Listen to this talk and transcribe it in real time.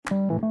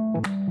What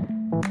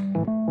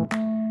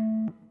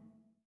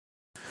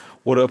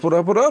up, what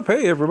up, what up?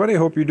 Hey, everybody.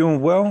 Hope you're doing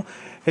well.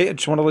 Hey, I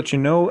just want to let you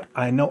know,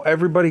 I know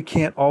everybody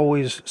can't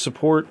always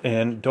support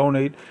and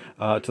donate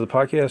to the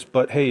podcast,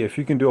 but hey, if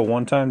you can do a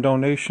one-time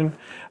donation,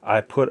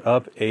 I put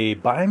up a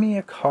Buy Me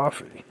a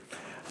Coffee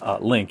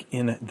link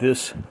in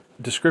this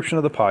description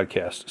of the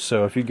podcast.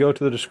 So if you go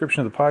to the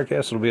description of the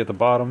podcast, it'll be at the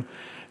bottom,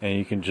 and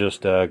you can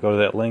just go to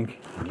that link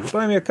and you can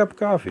buy me a cup of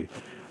coffee,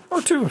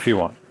 or two if you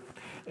want.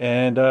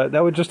 And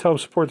that would just help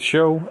support the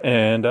show,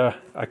 and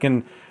I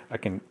can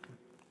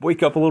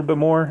wake up a little bit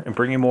more and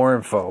bring you more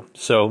info.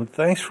 So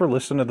thanks for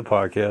listening to the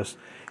podcast.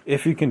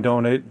 If you can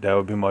donate, that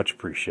would be much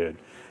appreciated.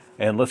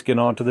 And let's get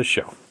on to the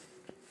show.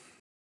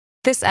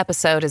 This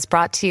episode is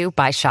brought to you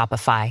by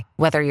Shopify.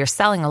 Whether you're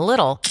selling a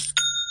little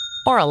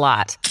or a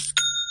lot,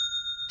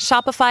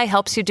 Shopify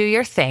helps you do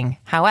your thing,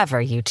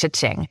 however you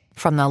cha-ching.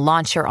 From the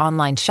launch your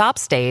online shop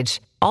stage,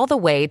 all the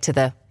way to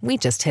the we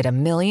just hit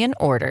 1 million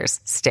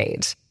orders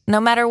stage. No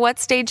matter what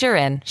stage you're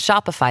in,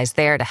 Shopify's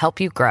there to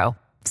help you grow.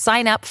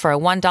 Sign up for a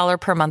 $1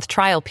 per month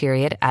trial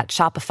period at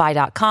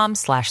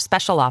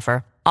shopify.com/special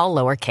offer, all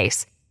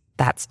lowercase.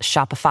 That's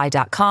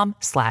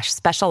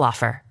shopify.com/special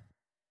offer.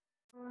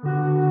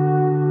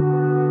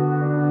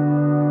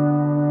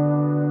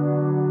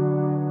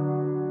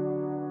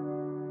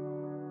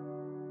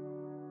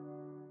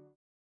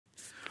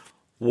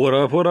 What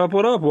up, what up,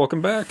 what up?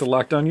 Welcome back to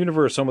Lockdown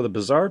Universe, some of the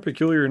bizarre,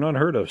 peculiar, and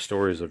unheard of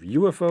stories of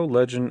UFO,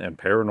 legend, and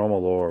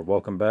paranormal lore.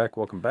 Welcome back,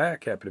 welcome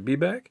back. Happy to be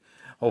back.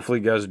 Hopefully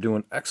you guys are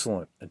doing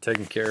excellent and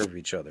taking care of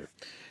each other.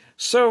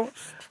 So,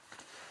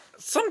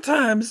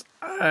 sometimes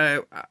I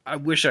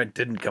wish I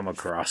didn't come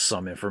across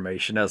some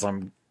information as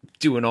I'm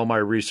doing all my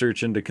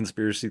research into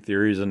conspiracy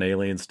theories and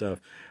alien stuff.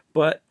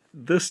 But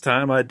this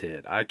time I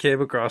did. I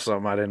came across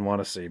something I didn't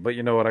want to see. But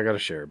you know what? I got to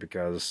share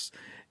because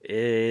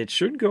it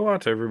should go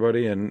out to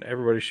everybody, and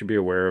everybody should be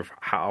aware of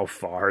how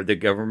far the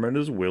government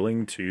is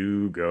willing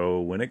to go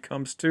when it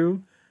comes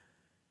to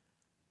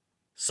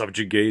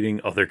subjugating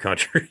other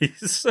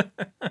countries.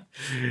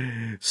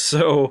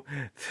 So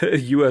the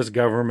U.S.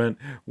 government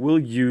will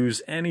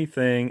use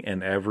anything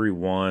and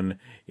everyone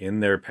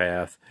in their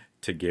path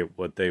to get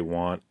what they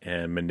want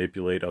and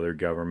manipulate other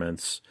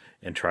governments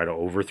and try to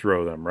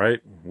overthrow them,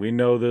 right? We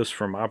know this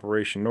from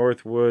Operation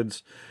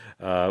Northwoods,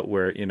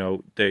 where,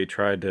 they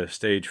tried to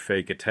stage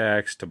fake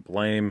attacks to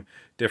blame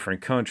different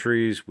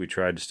countries. We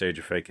tried to stage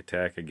a fake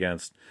attack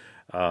against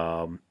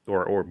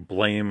or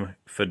blame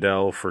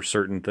Fidel for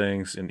certain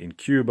things in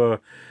Cuba,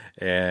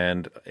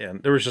 and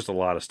there was just a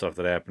lot of stuff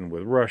that happened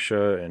with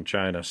Russia and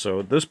China.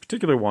 So this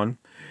particular one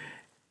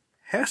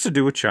has to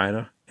do with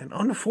China, and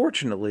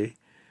unfortunately,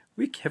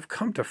 we have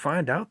come to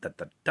find out that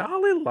the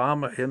Dalai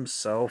Lama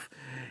himself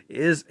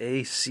is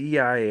a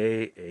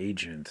CIA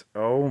agent.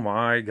 Oh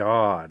my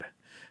God.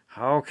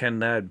 How can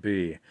that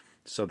be?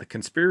 So the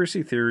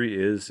conspiracy theory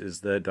is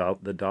that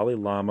the Dalai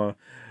Lama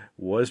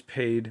was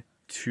paid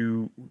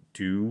to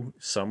do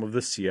some of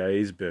the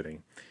CIA's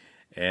bidding.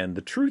 And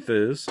the truth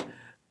is,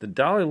 the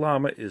Dalai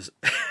Lama is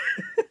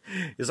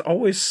is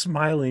always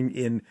smiling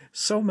in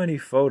so many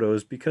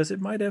photos because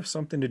it might have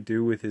something to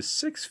do with his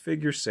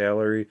 6-figure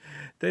salary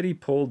that he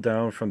pulled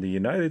down from the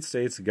United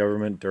States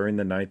government during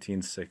the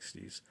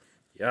 1960s.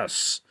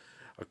 Yes,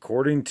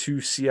 according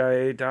to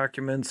CIA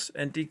documents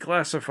and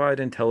declassified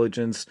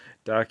intelligence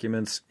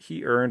documents,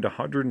 he earned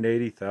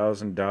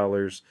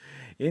 $180,000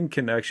 in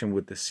connection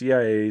with the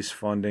CIA's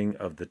funding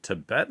of the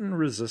Tibetan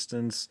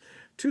resistance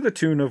to the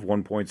tune of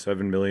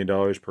 $1.7 million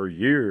per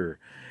year.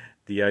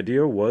 The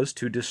idea was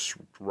to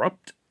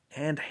disrupt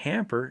and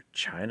hamper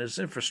China's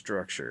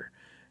infrastructure.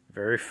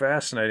 Very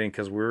fascinating,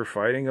 because we were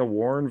fighting a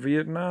war in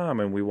Vietnam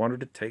and we wanted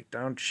to take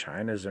down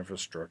China's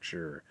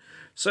infrastructure.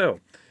 So,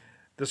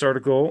 this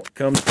article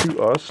comes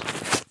to us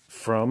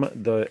from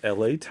the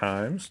LA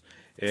Times,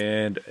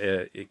 and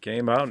it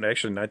came out in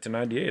actually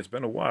 1998. It's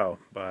been a while,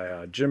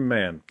 by Jim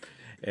Mann.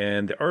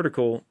 And the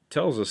article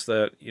tells us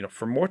that,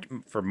 for much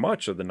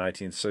of the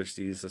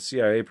 1960s, the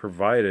CIA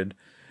provided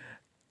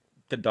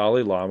the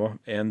Dalai Lama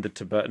and the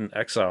Tibetan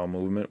exile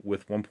movement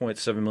with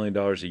 $1.7 million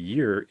a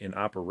year in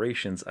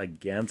operations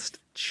against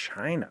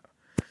China.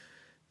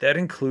 That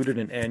included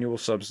an annual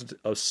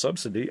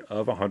subsidy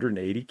of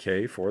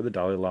 $180K for the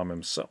Dalai Lama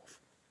himself.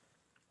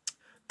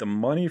 The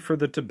money for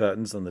the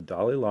Tibetans and the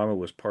Dalai Lama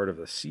was part of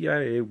the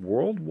CIA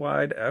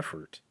worldwide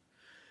effort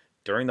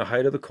during the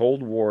height of the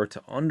Cold War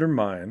to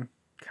undermine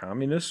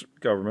communist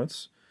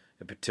governments,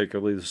 and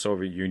particularly the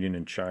Soviet Union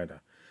and China.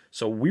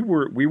 So we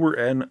were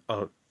in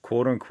a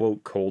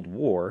quote-unquote Cold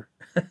War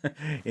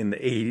in the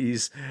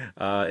 80s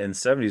and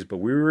 70s, but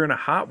we were in a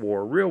hot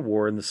war, real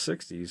war in the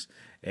 60s,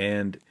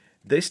 and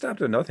they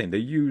stopped at nothing. They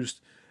used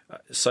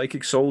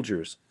psychic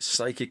soldiers,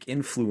 psychic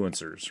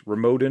influencers,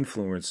 remote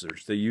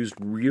influencers. They used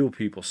real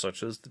people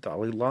such as the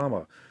Dalai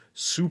Lama,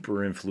 super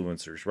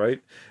influencers,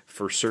 right,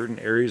 for certain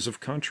areas of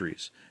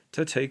countries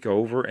to take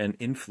over and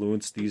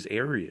influence these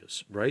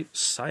areas, right?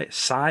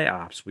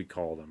 Psyops, we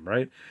call them,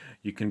 right?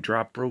 You can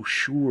drop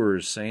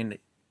brochures saying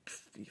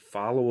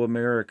follow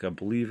America,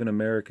 believe in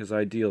America's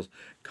ideals,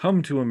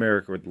 come to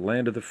America, the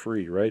land of the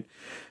free, right?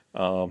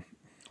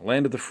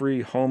 Land of the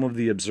free, home of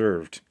the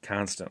observed,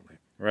 constantly,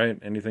 right?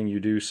 Anything you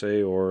do,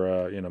 say,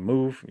 or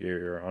move,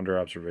 you're under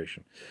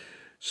observation.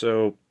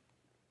 So,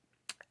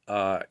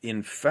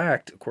 in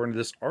fact, according to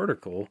this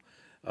article,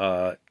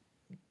 the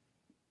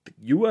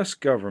U.S.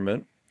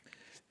 government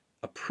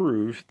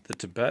approved the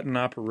Tibetan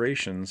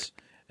operations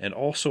and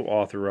also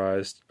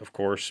authorized, of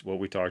course, what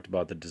we talked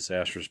about, the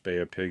disastrous Bay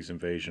of Pigs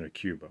invasion of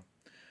Cuba.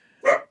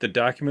 The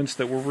documents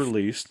that were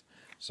released,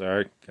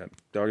 sorry, got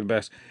dog in the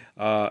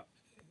back.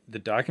 The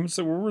documents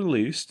that were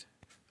released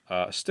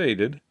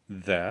stated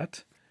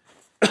that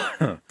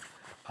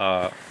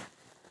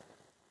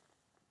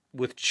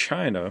with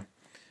China,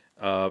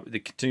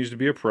 it continues to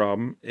be a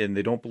problem, and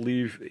they don't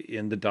believe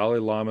in the Dalai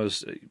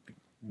Lama's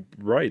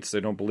rights. They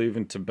don't believe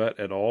in Tibet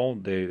at all.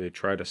 They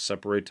try to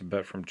separate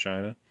Tibet from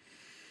China.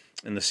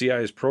 And the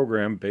CIA's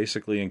program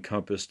basically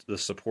encompassed the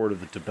support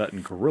of the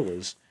Tibetan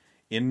guerrillas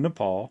in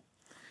Nepal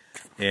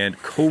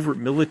and covert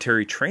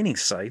military training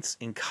sites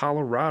in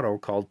Colorado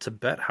called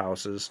Tibet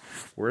houses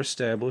were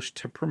established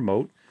to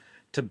promote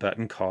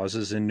Tibetan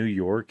causes in New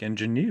York and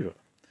Geneva.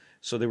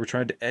 So they were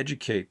trying to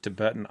educate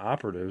Tibetan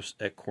operatives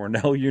at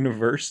Cornell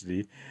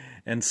University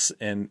and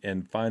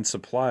find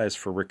supplies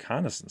for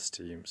reconnaissance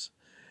teams.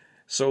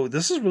 So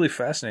this is really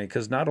fascinating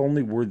because not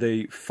only were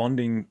they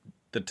funding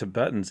the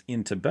Tibetans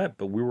in Tibet,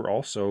 but we were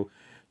also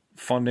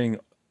funding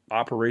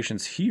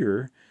operations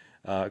here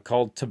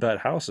called Tibet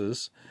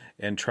Houses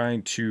and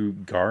trying to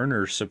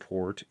garner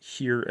support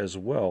here as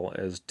well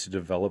as to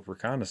develop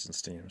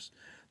reconnaissance teams.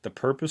 The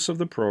purpose of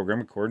the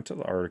program, according to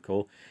the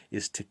article,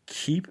 is to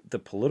keep the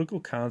political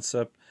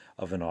concept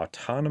of an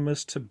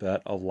autonomous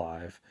Tibet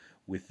alive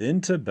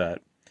within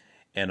Tibet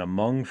and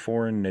among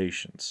foreign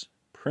nations,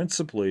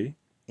 principally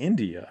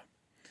India,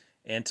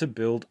 and to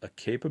build a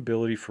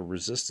capability for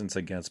resistance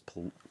against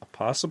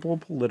possible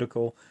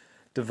political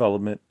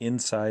development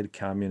inside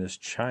communist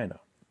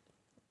China.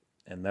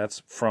 And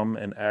that's from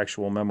an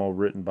actual memo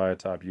written by a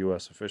top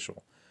U.S.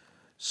 official.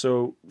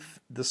 So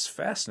this is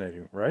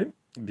fascinating, right?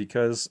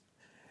 Because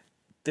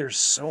there's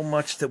so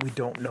much that we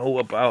don't know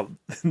about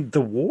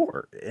the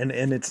war, and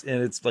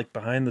it's like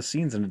behind the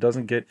scenes, and it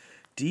doesn't get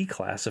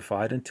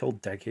declassified until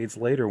decades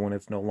later when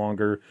it's no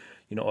longer,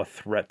 a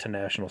threat to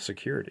national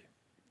security.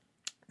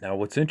 Now,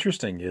 what's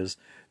interesting is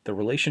the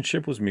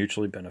relationship was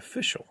mutually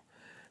beneficial.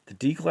 The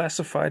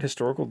declassified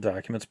historical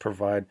documents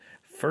provide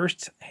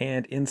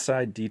first-hand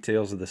inside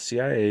details of the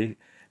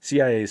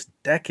CIA's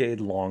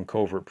decade-long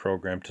covert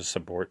program to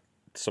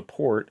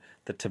support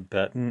the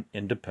Tibetan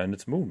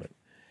independence movement.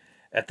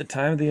 At the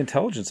time of the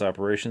intelligence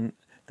operation,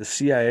 the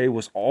CIA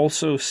was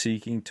also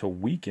seeking to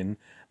weaken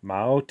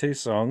Mao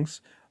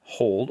Tse-tung's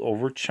hold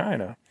over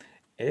China,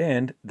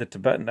 and the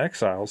Tibetan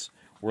exiles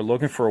were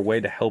looking for a way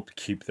to help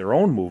keep their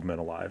own movement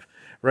alive,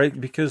 right?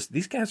 Because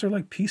these guys are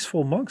like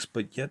peaceful monks,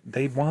 but yet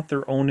they want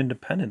their own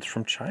independence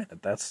from China.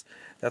 That's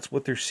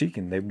what they're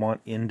seeking. They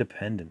want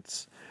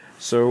independence.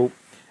 So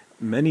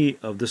many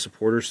of the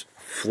supporters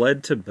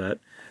fled Tibet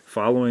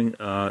following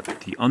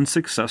the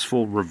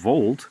unsuccessful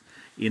revolt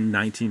in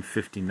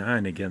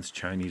 1959 against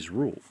Chinese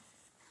rule.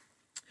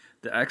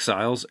 The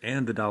exiles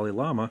and the Dalai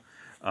Lama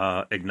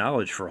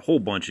acknowledged for a whole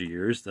bunch of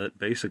years that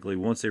basically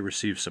once they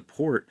received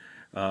support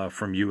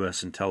from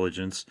U.S.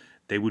 intelligence,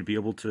 they would be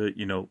able to,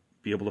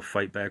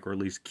 fight back or at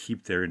least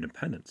keep their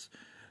independence.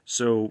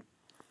 So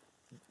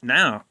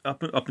now,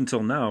 up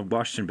until now,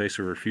 Washington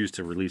basically refused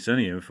to release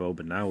any info,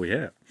 but now we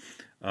have.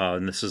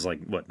 And this is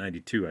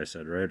 92, I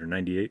said, right? Or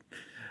 98?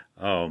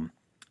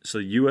 So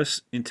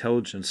U.S.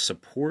 intelligence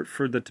support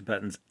for the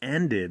Tibetans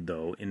ended,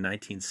 though, in the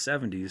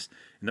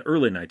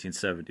early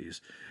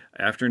 1970s,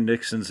 after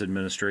Nixon's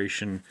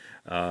administration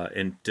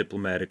and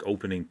diplomatic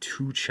opening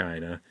to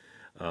China.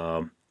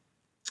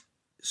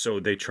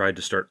 So they tried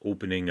to start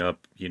opening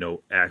up,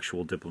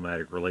 actual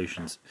diplomatic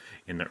relations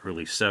in the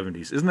early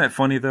 70s. Isn't that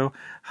funny, though?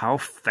 How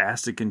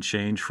fast it can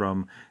change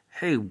from,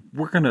 hey,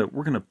 we're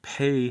gonna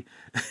pay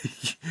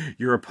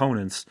your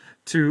opponents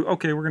to,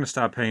 okay, we're gonna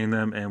stop paying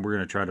them and we're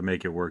gonna try to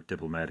make it work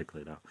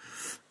diplomatically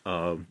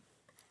now.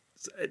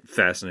 It's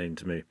fascinating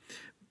to me.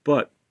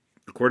 But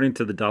according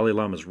to the Dalai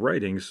Lama's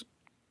writings,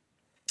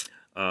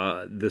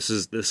 this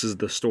is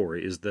the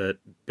story, is that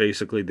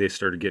basically they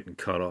started getting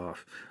cut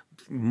off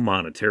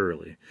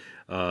monetarily.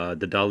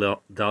 The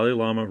Dalai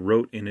Lama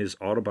wrote in his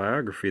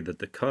autobiography that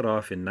the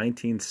cutoff in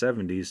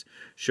 1970s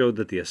showed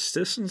that the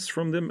assistance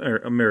from the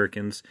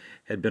Americans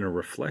had been a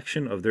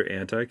reflection of their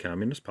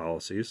anti-communist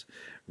policies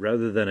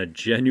rather than a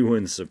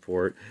genuine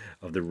support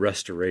of the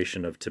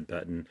restoration of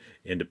Tibetan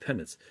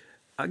independence.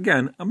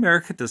 Again,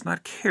 America does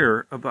not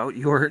care about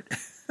your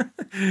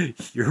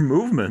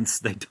movements.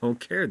 They don't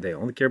care. They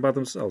only care about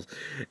themselves.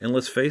 And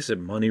let's face it,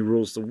 money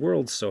rules the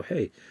world. So,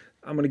 hey,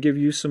 I'm going to give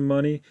you some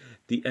money.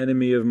 The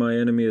enemy of my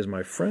enemy is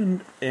my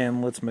friend,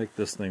 and let's make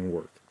this thing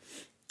work.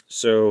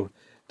 So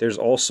there's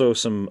also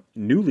some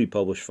newly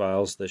published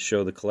files that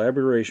show the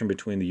collaboration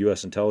between the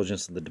U.S.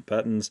 intelligence and the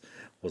Tibetans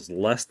was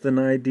less than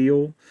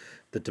ideal.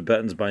 the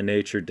Tibetans by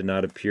nature did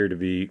not appear to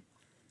be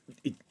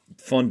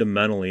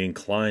fundamentally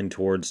inclined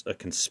towards a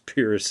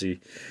conspiracy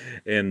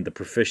and the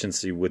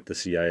proficiency with the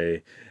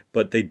CIA,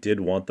 but they did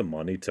want the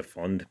money to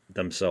fund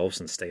themselves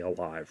and stay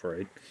alive,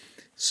 right?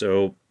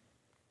 So,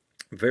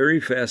 very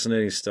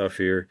fascinating stuff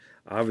here.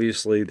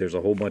 Obviously, there's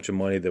a whole bunch of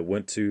money that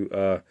went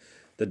to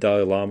the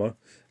Dalai Lama.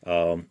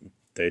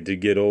 They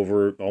did get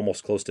over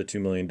almost close to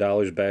 $2 million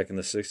back in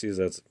the 60s.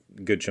 That's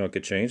a good chunk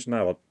of change.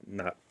 Not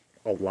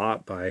a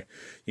lot by,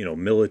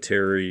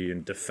 military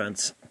and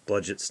defense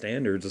budget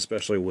standards,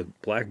 especially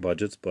with black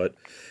budgets, but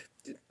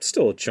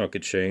still a chunk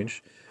of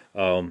change.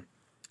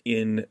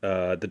 In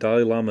the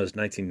Dalai Lama's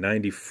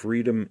 1990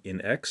 Freedom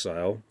in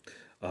Exile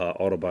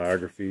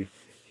autobiography,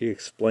 he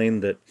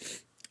explained that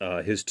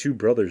his two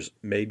brothers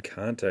made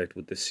contact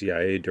with the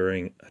CIA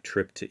during a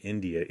trip to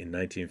India in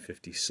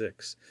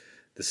 1956.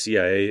 The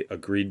CIA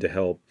agreed to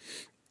help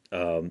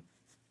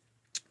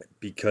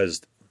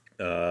because,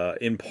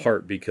 in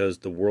part, because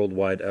the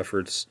worldwide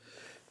efforts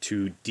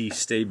to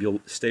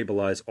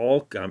destabilize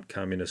all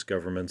communist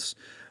governments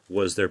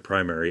was their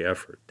primary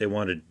effort. They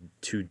wanted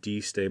to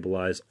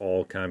destabilize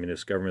all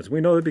communist governments. We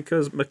know that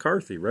because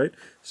McCarthy, right?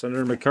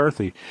 Senator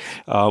McCarthy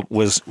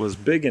was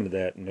big into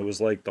that, and it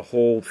was like the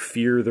whole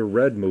fear the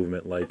red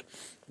movement, like,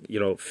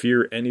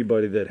 fear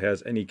anybody that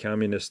has any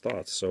communist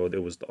thoughts. So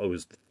it was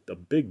a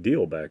big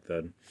deal back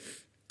then.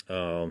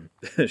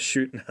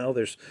 Shoot, now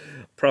there's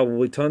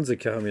probably tons of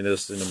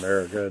communists in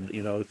America.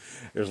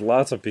 There's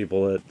lots of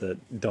people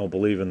that don't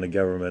believe in the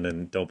government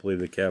and don't believe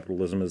that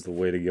capitalism is the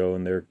way to go,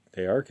 and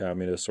they are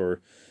communists. Or,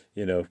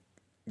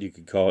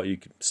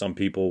 some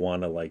people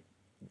want to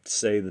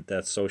say that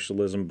that's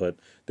socialism, but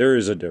there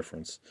is a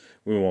difference.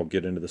 We won't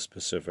get into the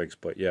specifics,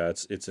 but yeah,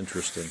 it's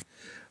interesting.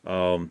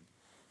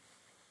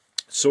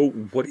 So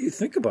what do you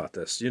think about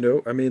this?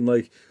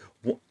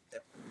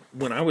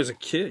 When I was a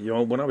kid,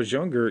 when I was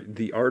younger,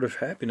 The Art of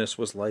Happiness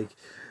was like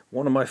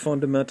one of my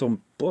fundamental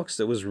books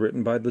that was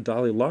written by the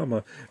Dalai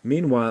Lama.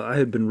 Meanwhile, I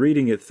had been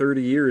reading it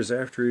 30 years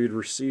after he had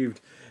received,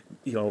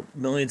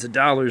 millions of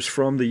dollars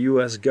from the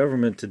U.S.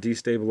 government to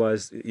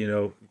destabilize,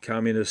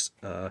 communist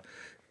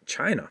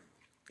China.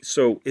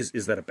 So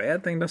is that a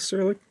bad thing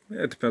necessarily?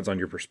 It depends on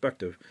your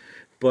perspective.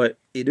 But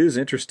it is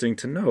interesting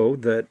to know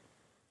that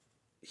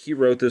he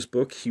wrote this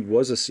book. He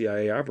was a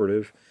CIA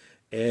operative.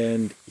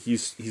 And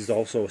he's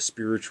also a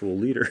spiritual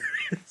leader.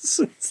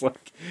 It's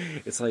like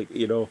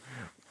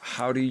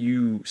how do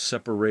you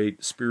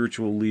separate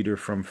spiritual leader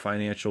from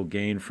financial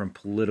gain, from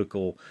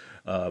political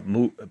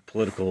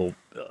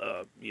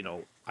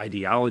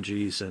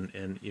ideologies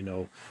and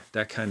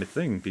that kind of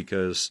thing?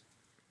 Because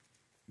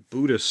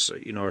Buddhists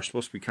are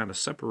supposed to be kind of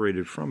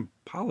separated from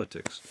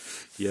politics,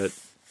 yet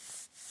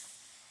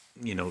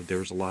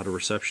there's a lot of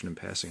reception in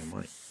passing of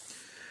money.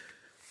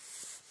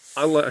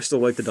 I still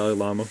like the Dalai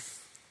Lama.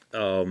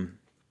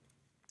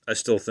 I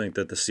still think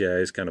that the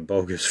CIA is kind of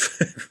bogus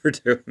for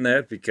doing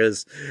that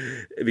because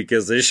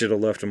they should have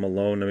left him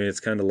alone. I mean, it's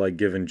kind of like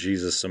giving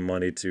Jesus some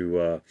money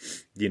to,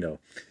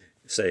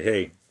 say,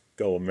 hey,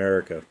 go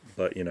America.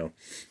 But,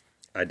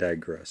 I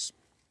digress.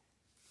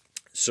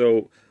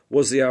 So,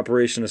 was the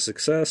operation a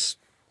success?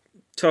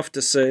 Tough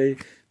to say,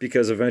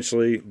 because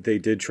eventually they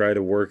did try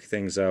to work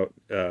things out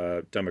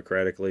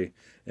democratically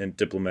and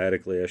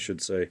diplomatically, I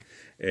should say,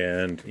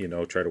 and,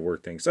 try to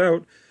work things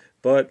out.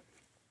 But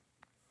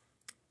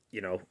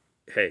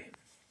hey,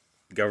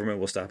 the government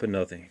will stop at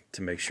nothing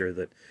to make sure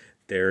that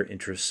their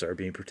interests are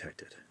being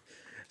protected.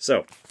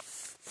 So,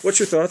 what's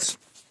your thoughts?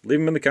 Leave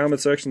them in the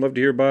comment section. Love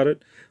to hear about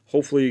it.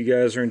 Hopefully you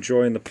guys are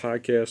enjoying the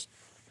podcast.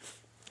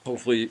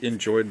 Hopefully you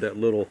enjoyed that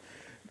little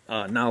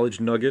knowledge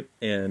nugget,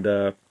 and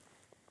I'll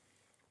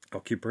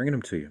keep bringing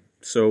them to you.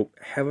 So,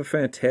 have a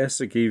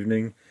fantastic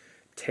evening.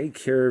 Take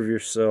care of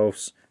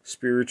yourselves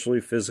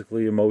spiritually,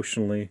 physically,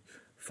 emotionally.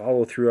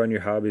 Follow through on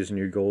your hobbies and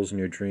your goals and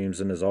your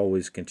dreams, and as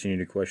always, continue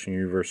to question the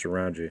universe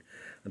around you.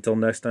 Until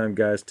next time,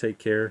 guys, take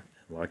care.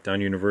 Lockdown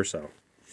Universe out.